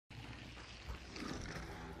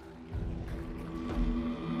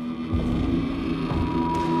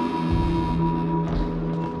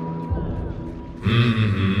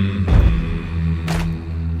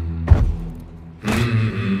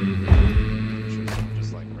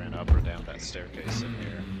staircase in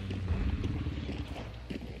here.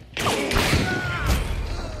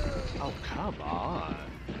 Oh, come on.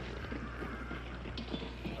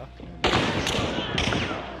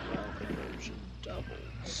 Conversion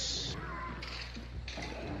doubles.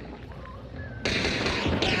 Don't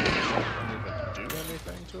even do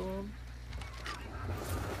anything to him?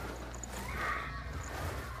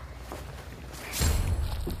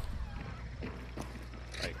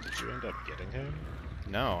 Like, did you end up getting him?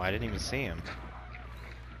 No, I didn't even see him.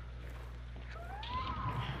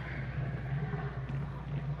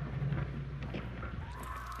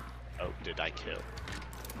 Oh, did I kill?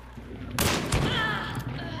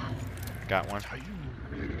 Got one.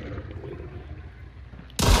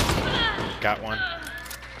 Got one.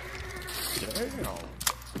 Damn.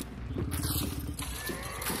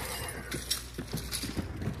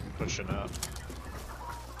 Pushing up.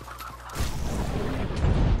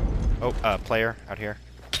 Oh, player out here.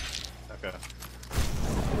 Okay.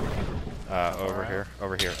 Over here,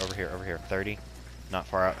 over here, over here, over here. 30. Not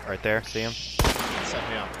far out. Right there. See him? Set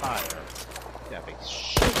me on fire. Yeah, big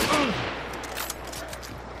shit.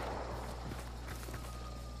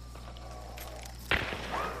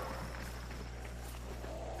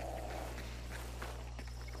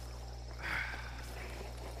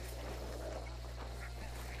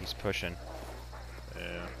 He's pushing.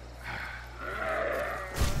 Yeah.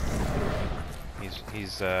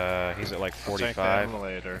 He's at like 45. Take them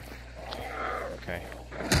later. Okay.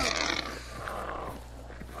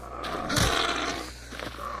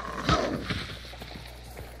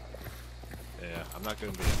 Yeah, I'm not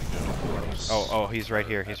gonna be any good up close. Oh, he's right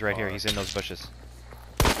here. He's right here. He's in those bushes.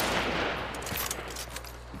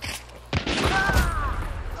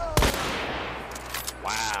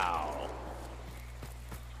 Wow.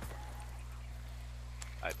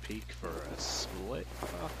 I peek for a split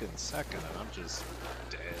fucking second and I'm just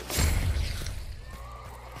dead.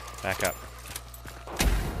 Back up.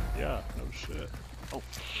 Yeah, no shit. Oh,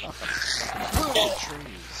 fuck.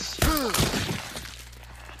 Trees.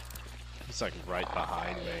 He's like right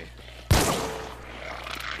behind me.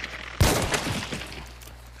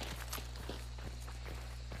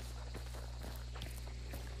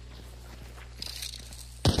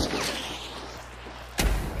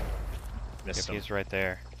 Missed him. He's right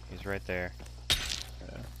there. He's right there.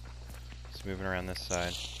 Yeah. He's moving around this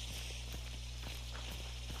side.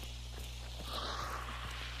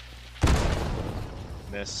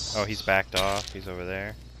 Miss. Oh, he's backed off. He's over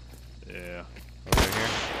there. Yeah. Over here.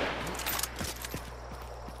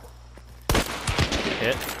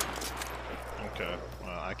 Hit. Okay.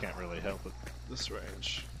 Well, I can't really help at this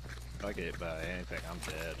range. If I get hit by anything, I'm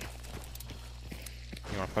dead.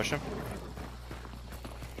 You want to push him?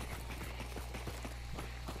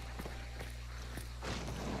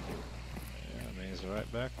 Yeah, I mean, he's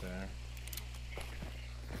right back there.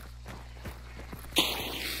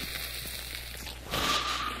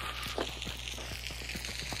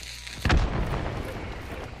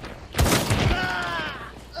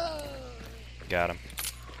 Got him.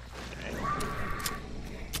 Dang.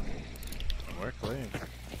 We're clean.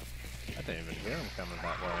 I didn't even hear him coming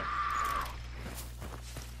that way.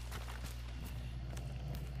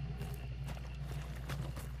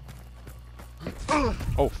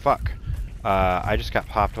 Oh, fuck. I just got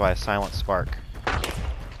popped by a silent spark. Okay.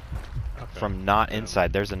 From not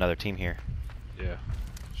inside. There's another team here. Yeah.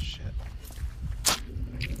 Shit.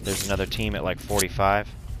 There's another team at like 45.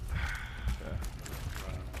 Okay.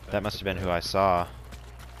 That must have been who I saw.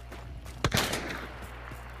 Yeah,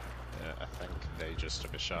 I think they just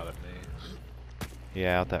took a shot at me.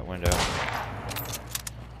 Yeah, out that window.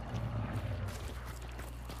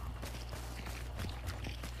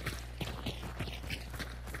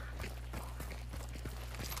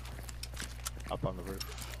 Up on the roof.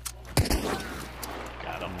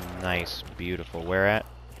 Got him. Nice, beautiful. Where at?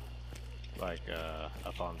 Like,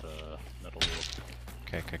 up on the metal roof.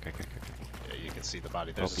 Okay. Yeah, you can see the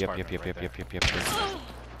body. Oh, There's a yep. Spartan right there. Yep.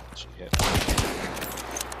 She hit.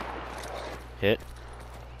 Hit.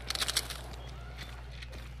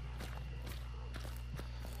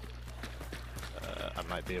 I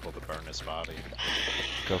might be able to burn his body.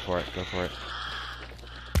 Go for it. Go for it.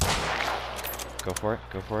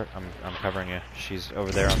 I'm covering you. She's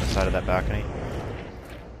over there on the side of that balcony.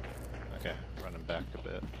 Okay, running back a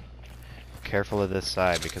bit. Careful of this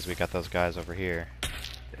side because we got those guys over here.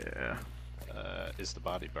 Yeah. Is the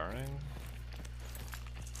body burning?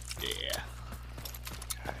 Yeah.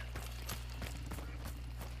 Okay.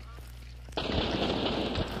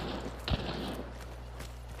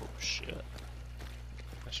 Oh shit.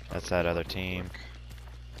 That's that other team.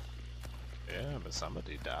 Yeah, but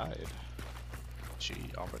somebody died. She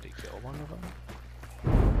already killed one of them?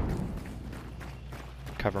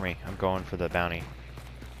 Cover me. I'm going for the bounty.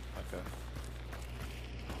 Okay.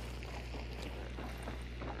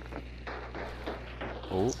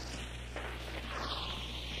 Oh.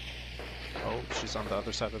 Oh, she's on the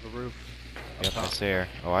other side of the roof. Yep, I see her.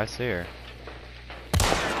 Oh, I see her.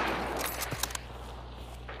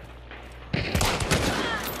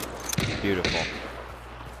 Beautiful.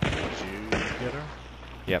 Did you get her?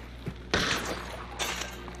 Yep.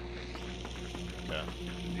 Yeah.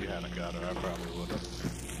 If you hadn't got her, I probably would have.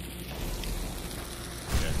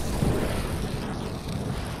 Yeah.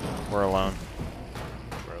 We're alone.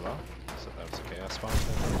 We're alone? So that was a chaos spawn?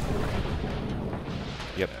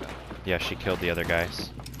 Yep. Yeah. Yeah, she killed the other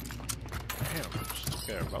guys. Damn, she took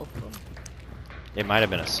care of both of them. It might have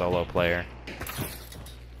been a solo player.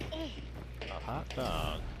 A hot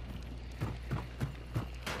dog.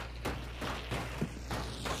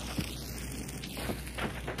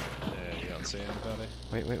 Yeah, you don't see anybody?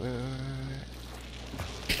 Wait. Yeah, I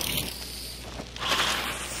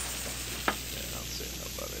don't see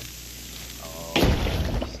nobody.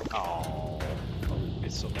 Oh, we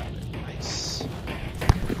still got it. Nice.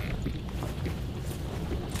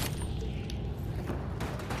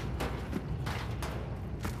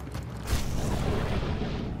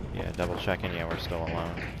 Yeah, double checking. Yeah, we're still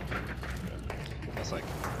alone. That's like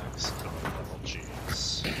next level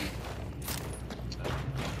G's.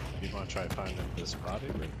 You want to try finding this body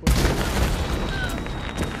real quick?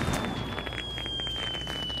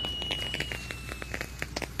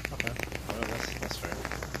 Okay, well that's fair.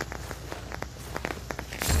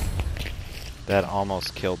 That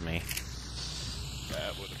almost killed me.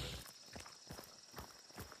 That would have been.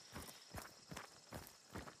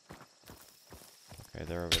 Okay,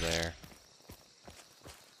 they're over there.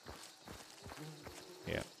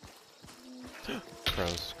 Yeah.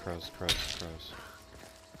 Crows.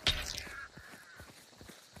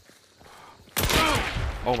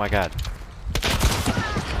 Oh my god.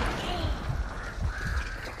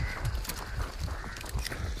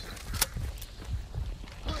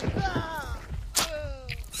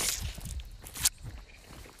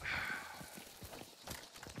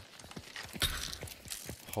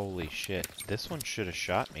 Holy shit. This one should have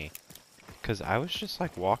shot me. Because I was just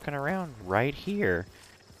like walking around right here.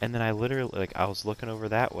 And then I literally, like, I was looking over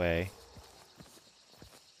that way.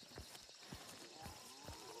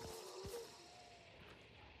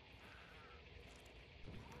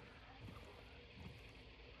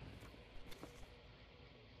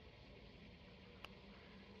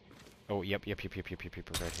 Oh, yep, right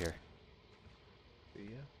here. Yeah.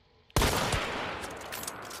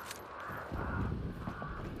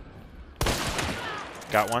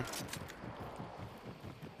 Got one.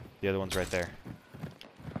 The other one's right there.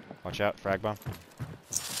 Watch out, frag bomb.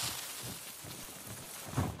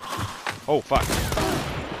 Oh, fuck.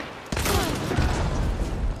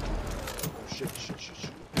 Oh shit.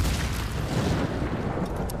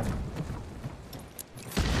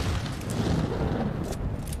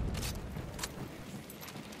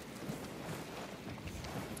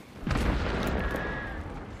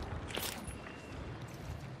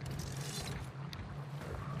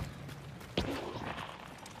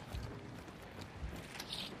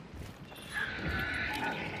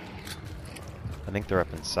 I think they're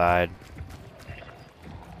up inside.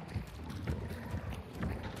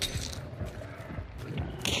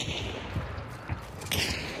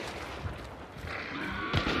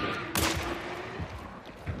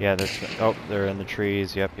 Yeah, there's. Oh, they're in the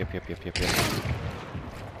trees. Yep.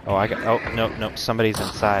 Oh, I got. Oh, no. Somebody's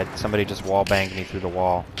inside. Somebody just wall banged me through the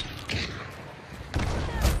wall.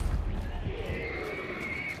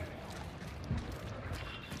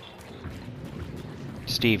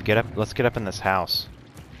 Steve, get up. Let's get up in this house.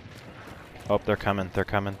 Oh, they're coming.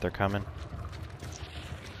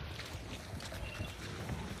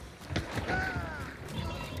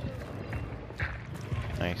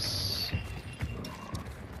 Nice.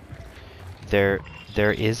 There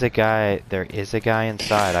is a guy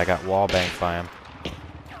inside. I got wall banged by him.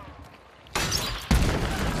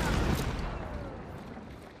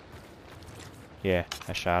 Yeah,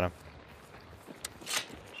 I shot him.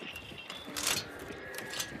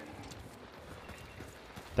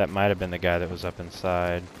 That might have been the guy that was up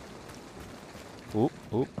inside. Oop.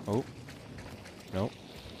 Nope.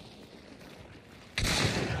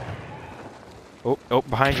 Oh,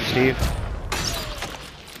 behind you, Steve.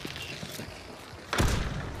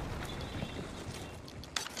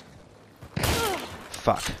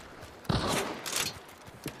 Fuck.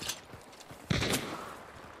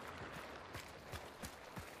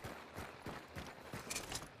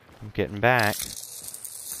 I'm getting back.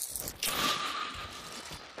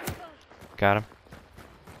 Got him.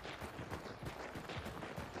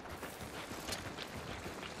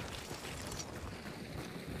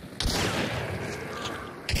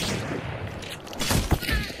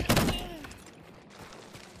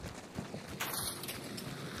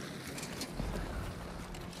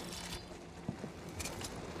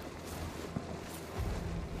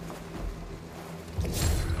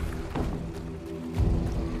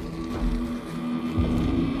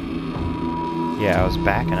 Yeah, I was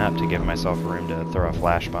backing up to give myself room to throw a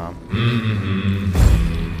flash bomb.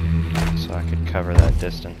 So I could cover that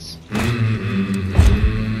distance.